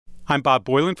I'm Bob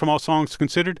Boylan from All Songs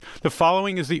Considered. The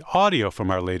following is the audio from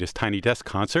our latest Tiny Desk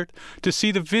concert. To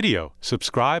see the video,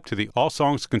 subscribe to the All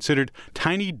Songs Considered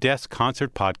Tiny Desk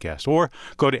Concert podcast or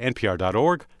go to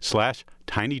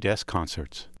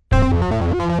npr.org/tinydeskconcerts.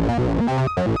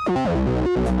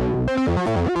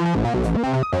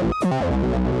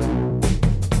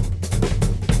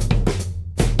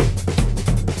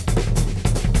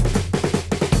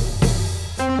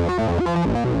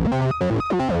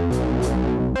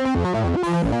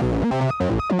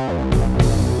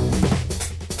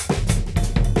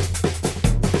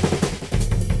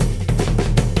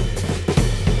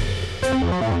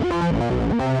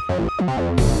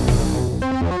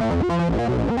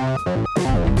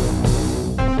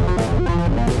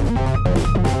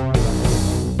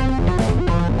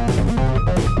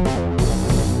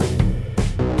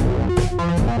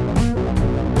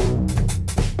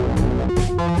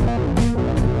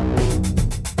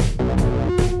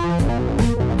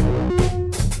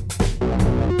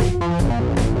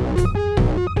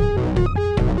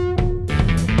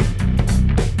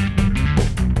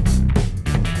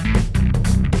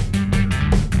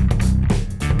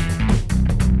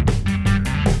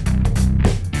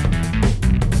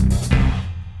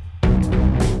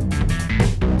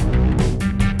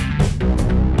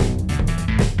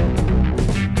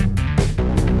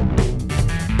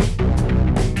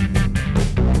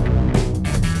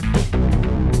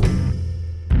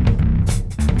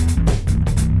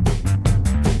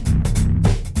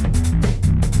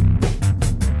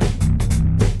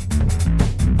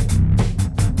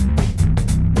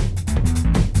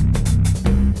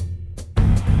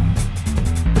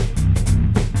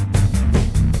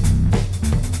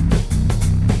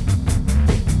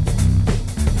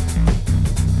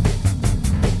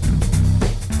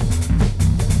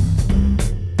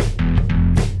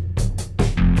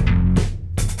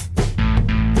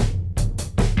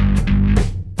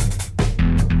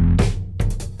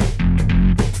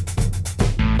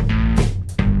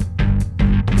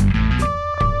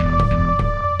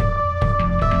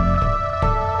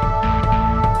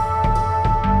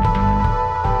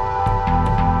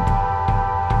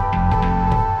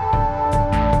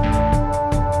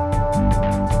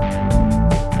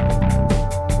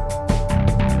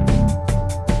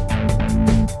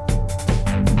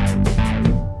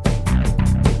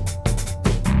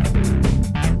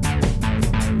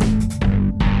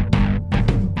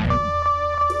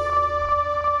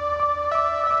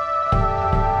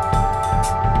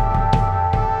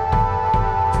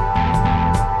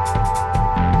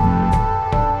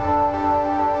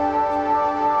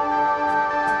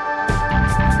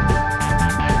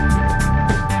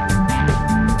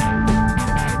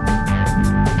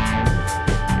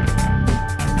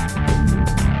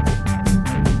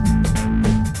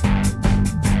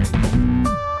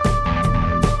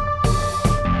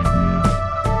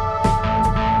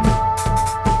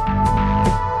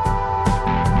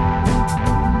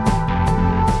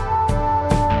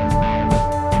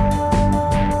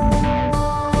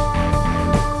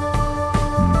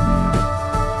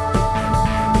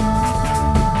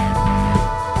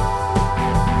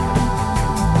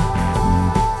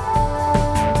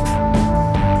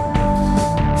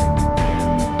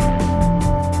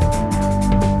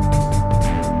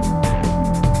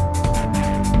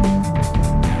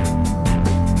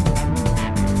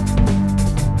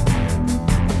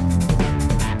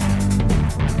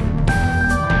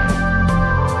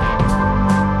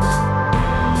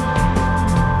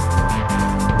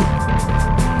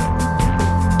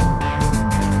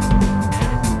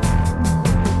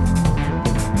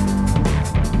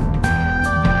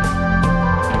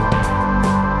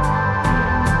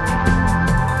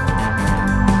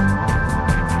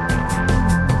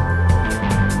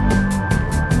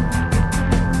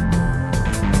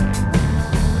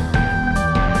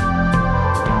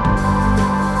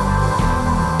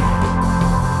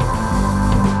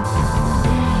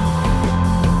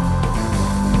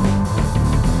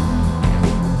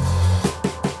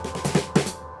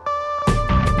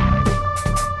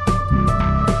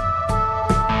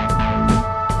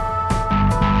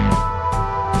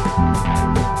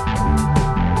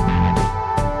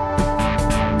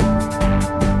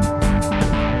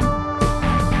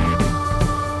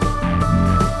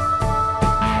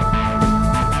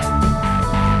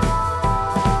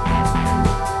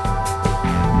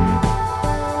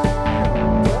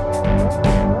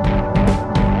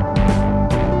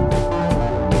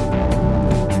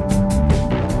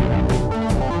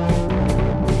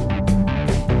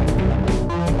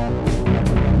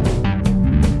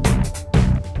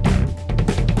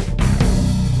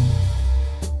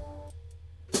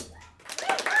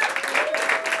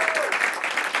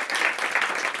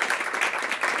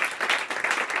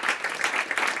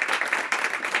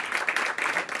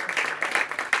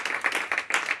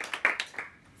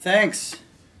 Thanks.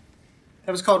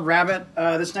 That was called Rabbit.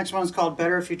 This next one is called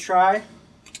Better If You Try.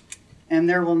 And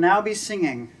there will now be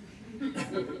singing.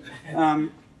 Yeah, all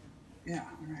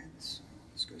right. This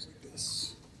goes like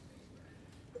this.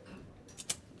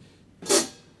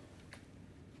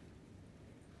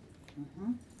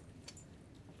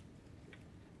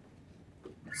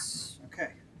 Yes,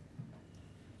 okay.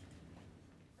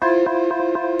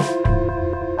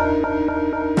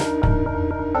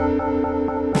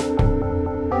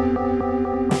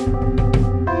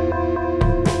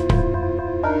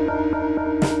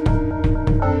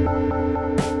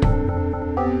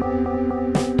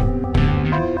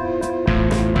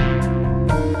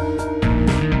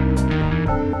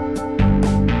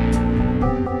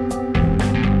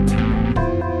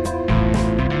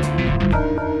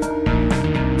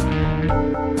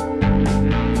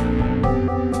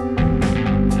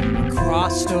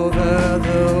 Crossed over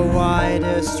the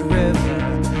widest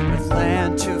river with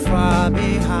land too far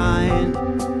behind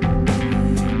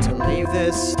to leave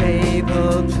this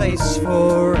stable place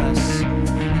for us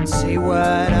and see what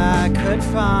I could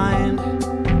find.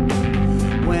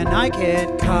 When I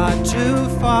get caught too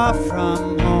far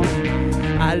from home,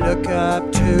 I look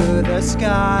up to the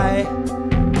sky.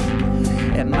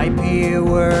 It might be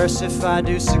worse if I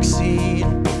do succeed,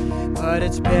 but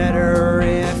it's better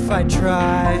if I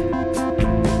try.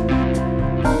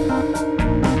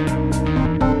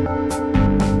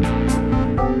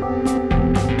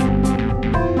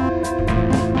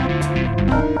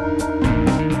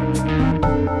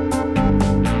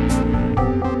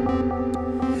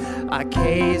 I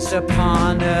gazed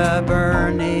upon a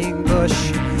burning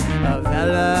bush of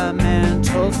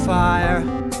elemental fire.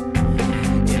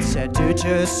 It said, do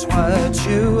just what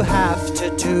you have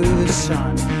to do,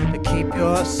 son, to keep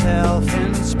yourself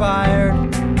inspired.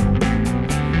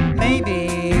 Maybe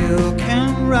you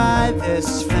can ride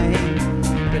this flame,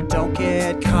 but don't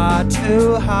get caught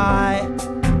too high.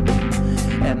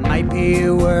 It might be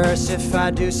worse if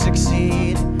I do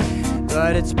succeed,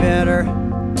 but it's better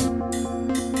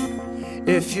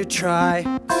if you try.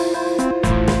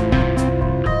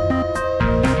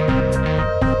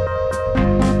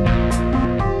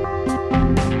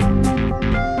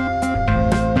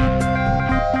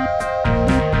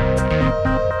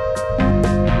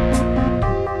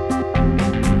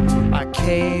 I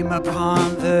came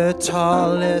upon the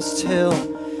tallest hill,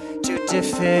 too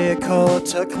difficult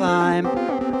to climb.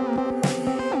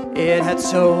 It had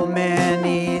so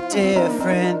many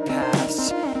different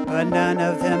paths, but none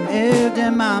of them lived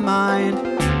in my mind.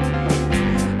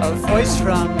 A voice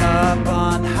from up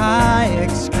on high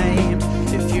exclaimed,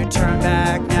 if you turn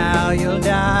back now you'll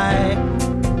die.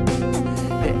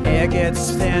 The air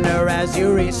gets thinner as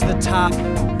you reach the top,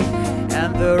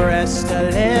 and the rest are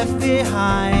left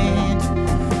behind.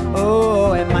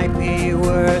 Oh, it might be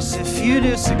worse if you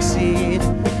do succeed,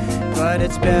 but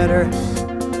it's better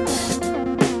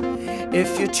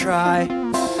if you try.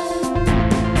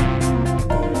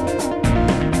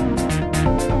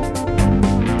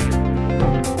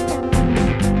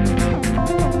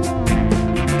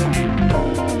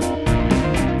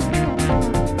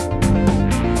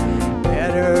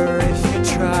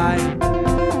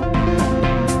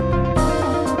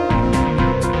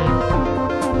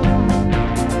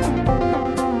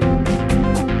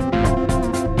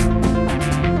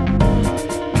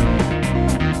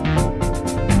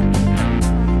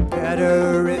 Better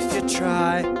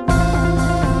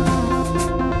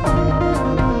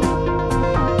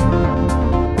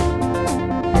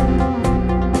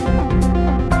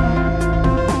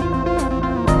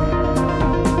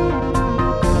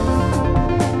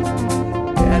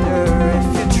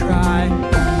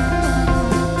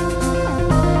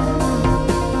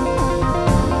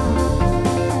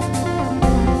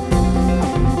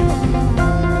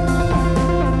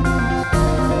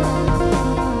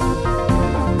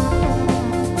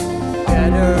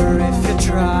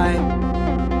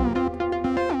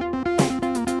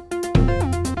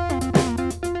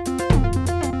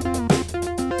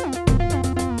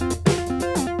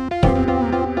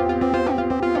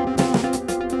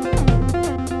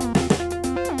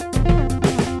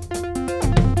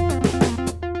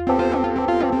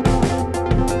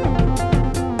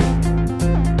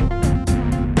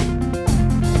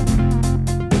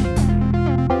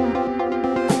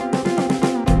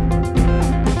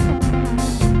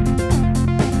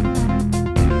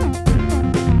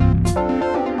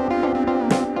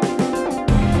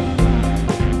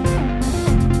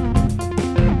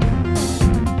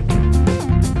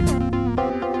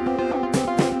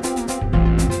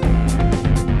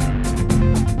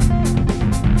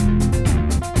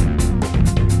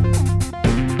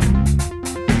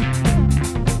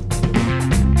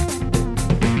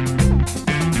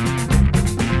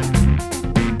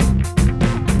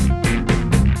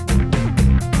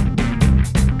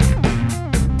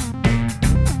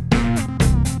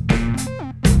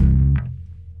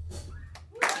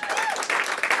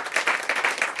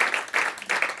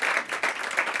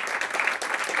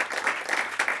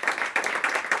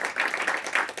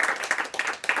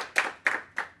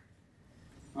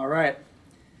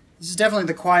is definitely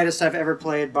the quietest I've ever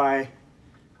played by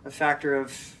a factor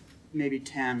of maybe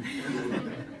 10.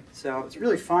 So it's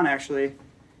really fun, actually.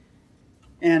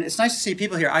 And it's nice to see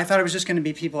people here. I thought it was just going to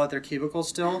be people at their cubicles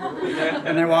still.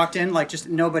 And I walked in, like, just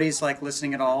nobody's, like,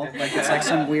 listening at all. Like, it's like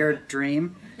some weird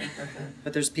dream.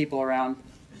 But there's people around.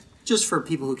 Just for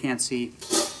people who can't see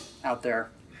out there.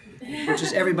 Which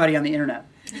is everybody on the internet.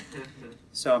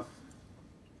 So.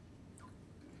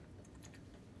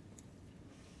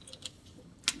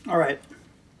 All right.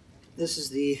 This is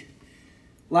the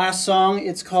last song.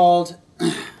 It's called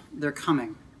They're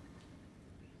Coming.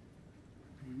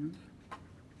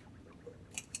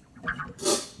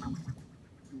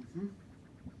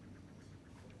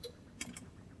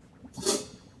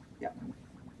 Yeah.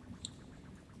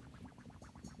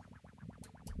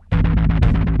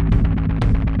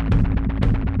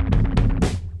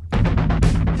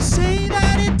 You say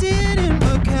that it didn't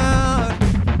work out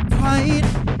quite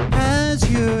as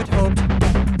you'd hoped.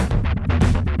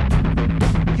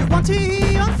 You want to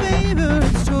hear your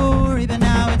favorite story, but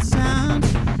now it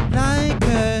sounds like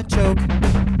a joke.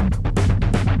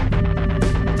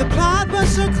 The plot was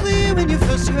so clear when you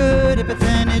first heard it, but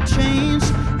then it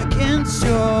changed against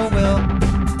your will.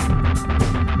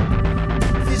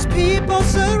 These people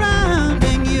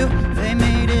surrounding you, they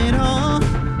made it all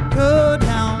go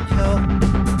downhill.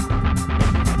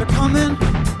 They're coming,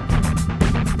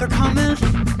 they're coming.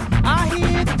 I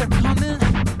hear that they're coming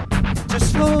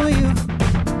just for you.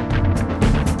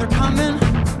 They're coming,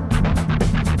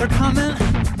 they're coming.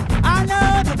 I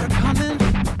know that they're coming.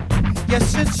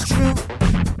 Yes, it's true.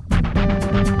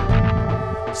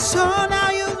 So now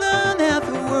you learn that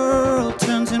the world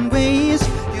turns in ways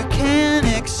you can't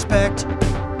expect.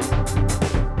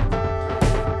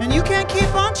 And you can't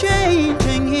keep on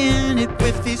changing in it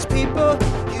with these people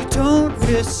you don't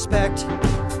respect.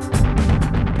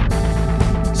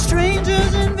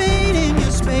 Strangers invading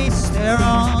your space, they're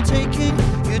all taking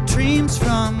your dreams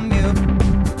from you.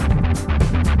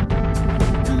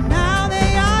 And now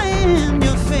they are in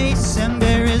your face, and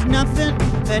there is nothing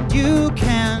that you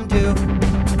can do.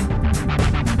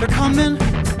 They're coming,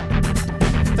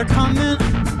 they're coming.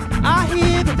 I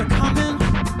hear that they're coming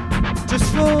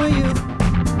just for you.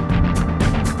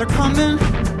 They're coming,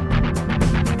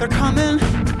 they're coming.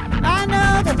 I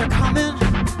know that they're coming.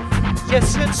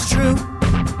 Yes, it's true.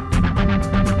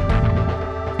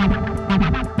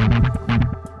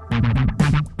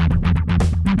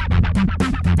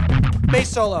 Bass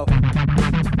solo.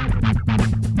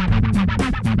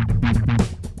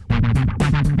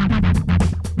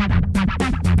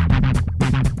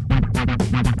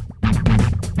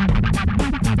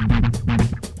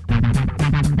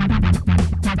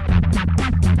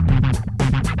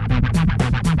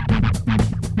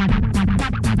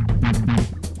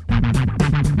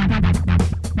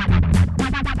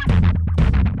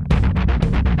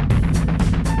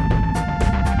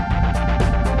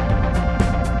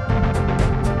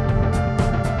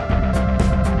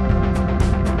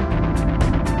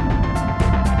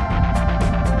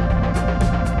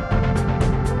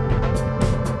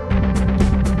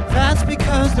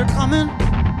 They're coming,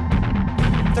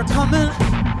 they're coming.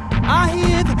 I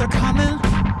hear that they're coming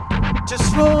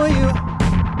just for you.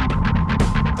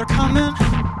 They're coming,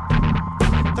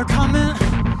 they're coming.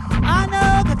 I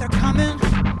know that they're coming.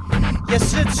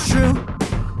 Yes, it's true.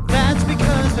 That's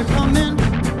because they're coming,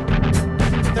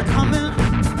 they're coming.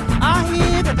 I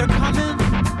hear that they're coming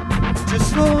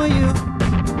just for you.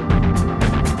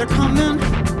 They're coming,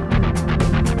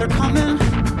 they're coming.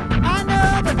 I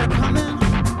know that they're coming.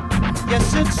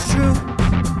 Yes, it's true.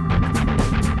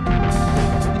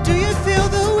 Do you feel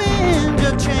the wind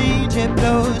of change? It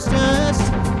blows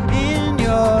dust in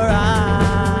your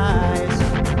eyes.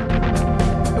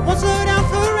 It won't slow down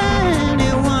for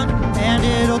anyone, and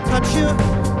it'll cut you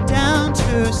down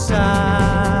to size.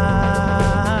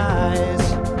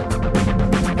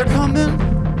 They're coming,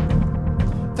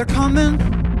 they're coming,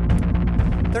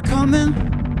 they're coming,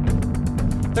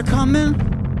 they're coming,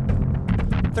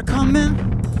 they're coming.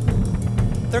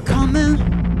 They're coming,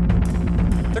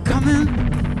 they're coming,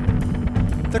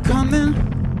 they're coming,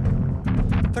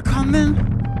 they're coming,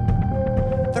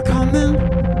 they're coming,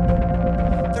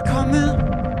 they're coming,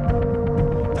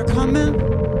 they're coming,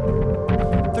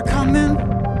 they're coming,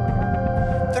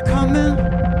 they're coming,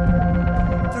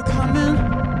 they're coming,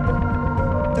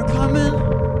 they're coming.